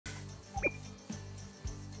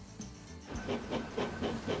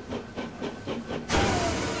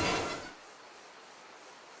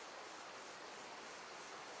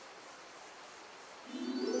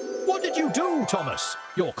What did you do, Thomas?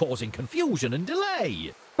 You're causing confusion and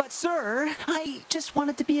delay. But sir, I just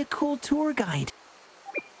wanted to be a cool tour guide.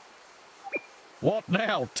 What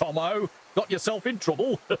now, Tomo? Got yourself in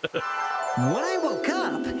trouble? When I woke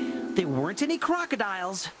up, there weren't any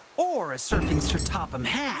crocodiles or a surfing Sir Topham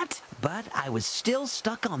hat, but I was still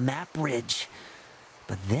stuck on that bridge.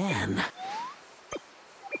 But then...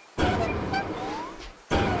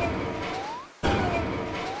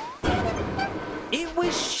 it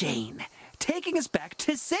was Shane, taking us back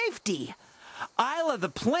to safety. Isla the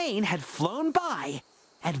plane had flown by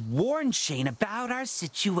and warned Shane about our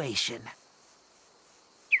situation.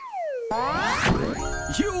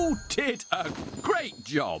 You did a great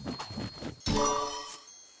job.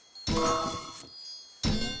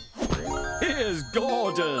 Here's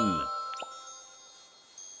Gordon.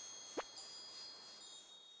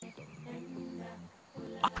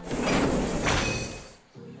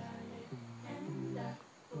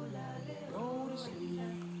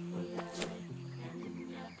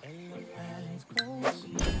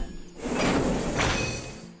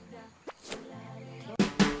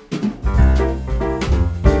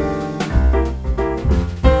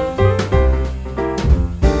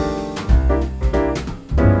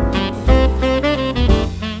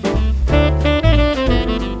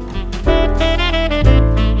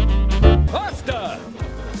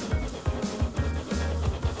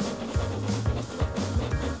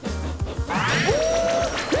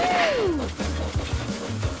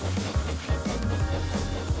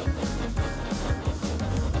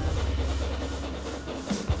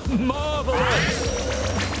 Marvelous!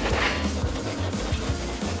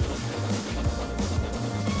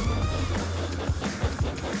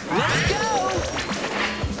 Let's go!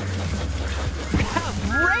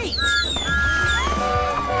 Great!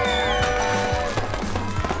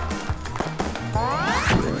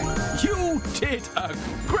 You did a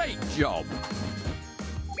great job.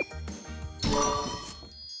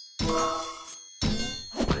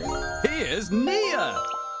 Here's Nia.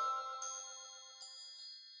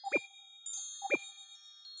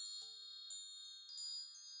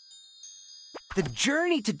 The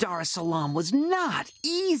journey to Dar es Salaam was not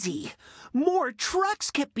easy. More trucks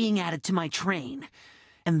kept being added to my train.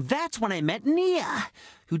 And that's when I met Nia,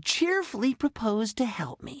 who cheerfully proposed to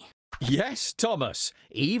help me. Yes, Thomas.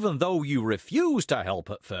 Even though you refused to help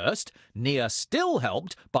at first, Nia still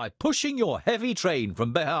helped by pushing your heavy train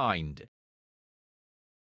from behind.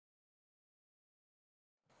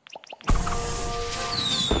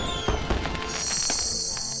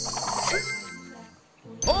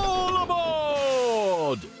 All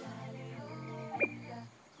aboard!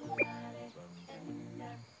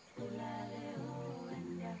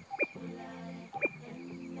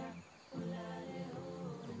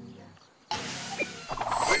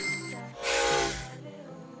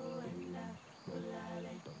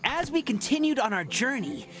 As we continued on our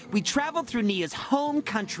journey, we traveled through Nia's home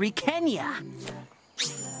country, Kenya.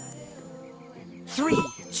 3,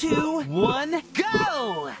 2, 1,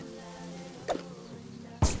 go!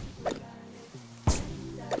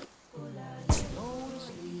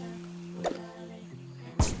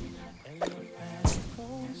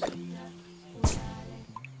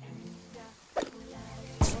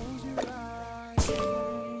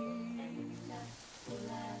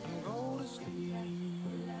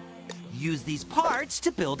 Use these parts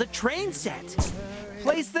to build a train set.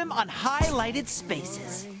 Place them on highlighted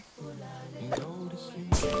spaces.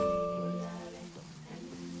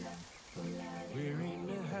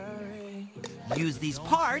 Use these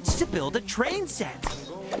parts to build a train set.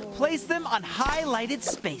 Place them on highlighted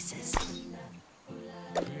spaces.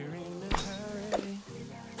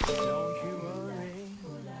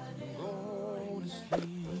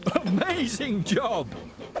 Amazing job!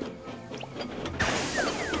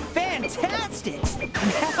 Fantastic!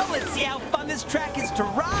 Now let's see how fun this track is to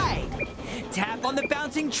ride. Tap on the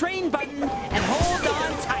bouncing train button and hold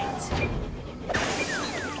on tight.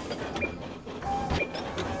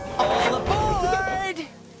 All aboard!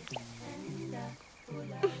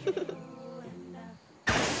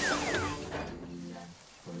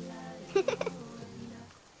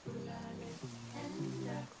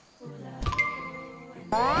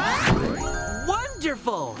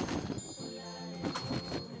 Wonderful!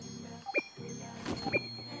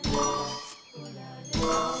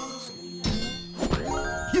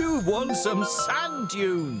 You won some sand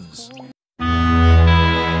dunes!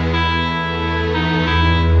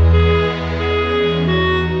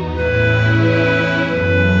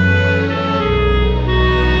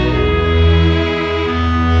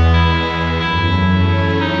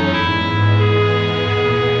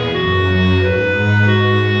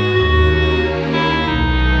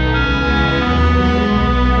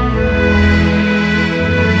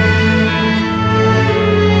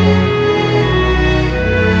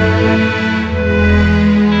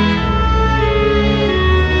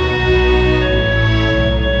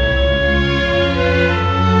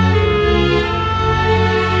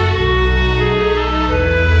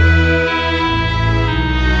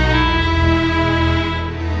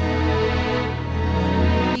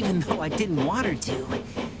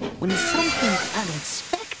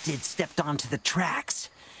 the tracks.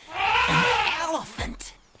 An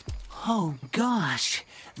elephant! Oh gosh,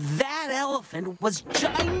 that elephant was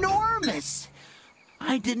ginormous!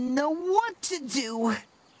 I didn't know what to do.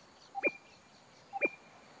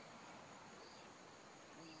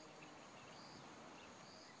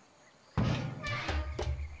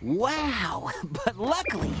 Wow, but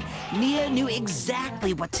luckily, Nia knew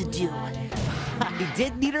exactly what to do. I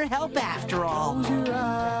did need her help after all.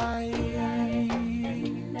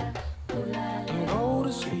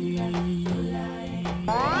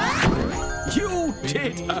 You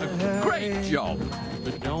did a great job.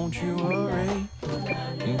 But don't you worry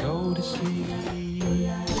and go to sleep.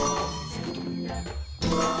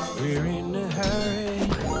 We're in a hurry.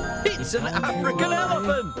 It's an African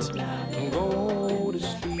elephant. Go to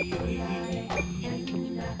sleep.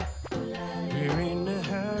 We're in a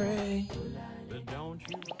hurry. But don't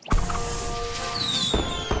you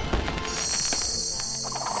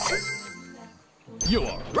You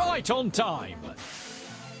are right on time.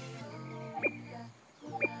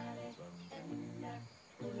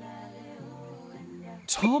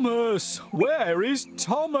 Thomas! Where is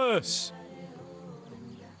Thomas?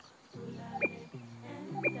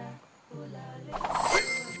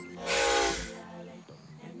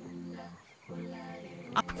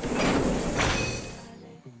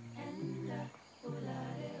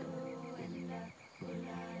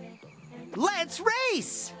 Let's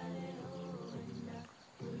race!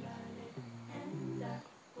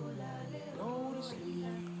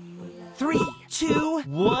 3, 2,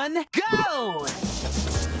 1, go!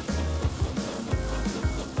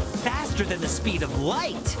 Faster than the speed of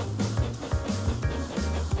light.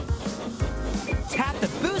 Tap the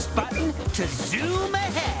boost button to zoom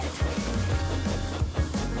ahead.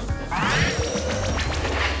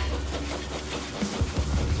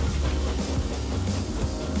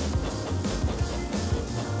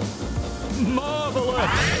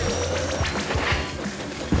 Marvelous!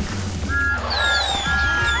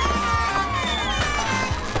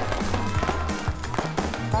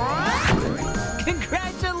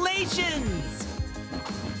 Congratulations!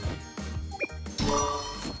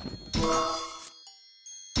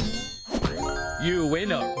 You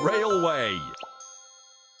win a railway.